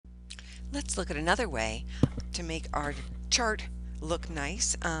Let's look at another way to make our chart look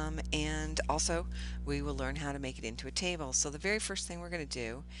nice, and also we will learn how to make it into a table. So the very first thing we're going to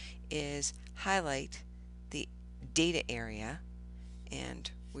do is highlight the data area,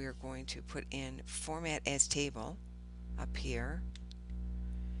 and we are going to put in format as table up here,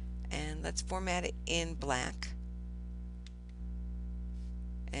 and let's format it in black.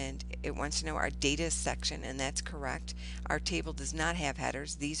 And it wants to know our data section, and that's correct. Our table does not have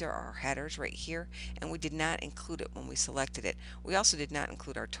headers. These are our headers right here, and we did not include it when we selected it. We also did not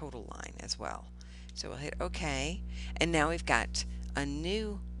include our total line as well. So we'll hit OK, and now we've got a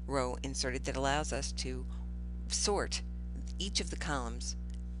new row inserted that allows us to sort each of the columns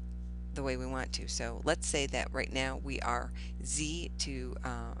the way we want to. So let's say that right now we are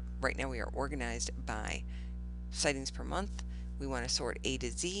right now we are organized by sightings per month. We want to sort A to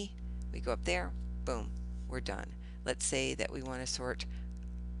Z. We go up there, boom, we're done. Let's say that we want to sort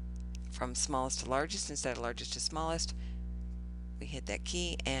from smallest to largest instead of largest to smallest. We hit that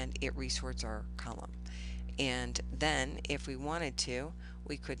key and it resorts our column. And then if we wanted to,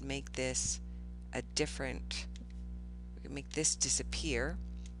 we could make this we could make this disappear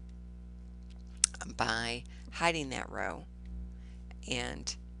by hiding that row.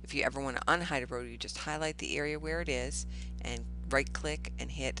 And if you ever want to unhide a row, you just highlight the area where it is and right click and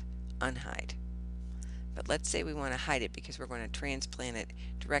hit unhide. But let's say we want to hide it because we're going to transplant it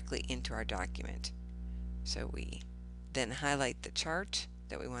directly into our document. So we then highlight the chart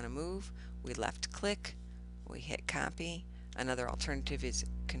that we want to move, we left click, we hit copy. Another alternative is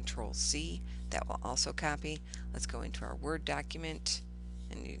Control C, that will also copy. Let's go into our Word document,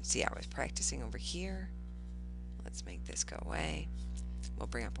 and you can see I was practicing over here. Let's make this go away. We'll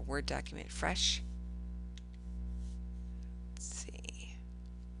bring up a Word document fresh. Let's see.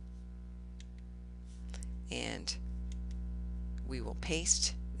 And we will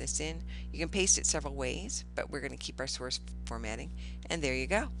paste this in. You can paste it several ways, but we're going to keep our source formatting. And there you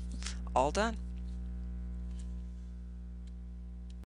go. All done.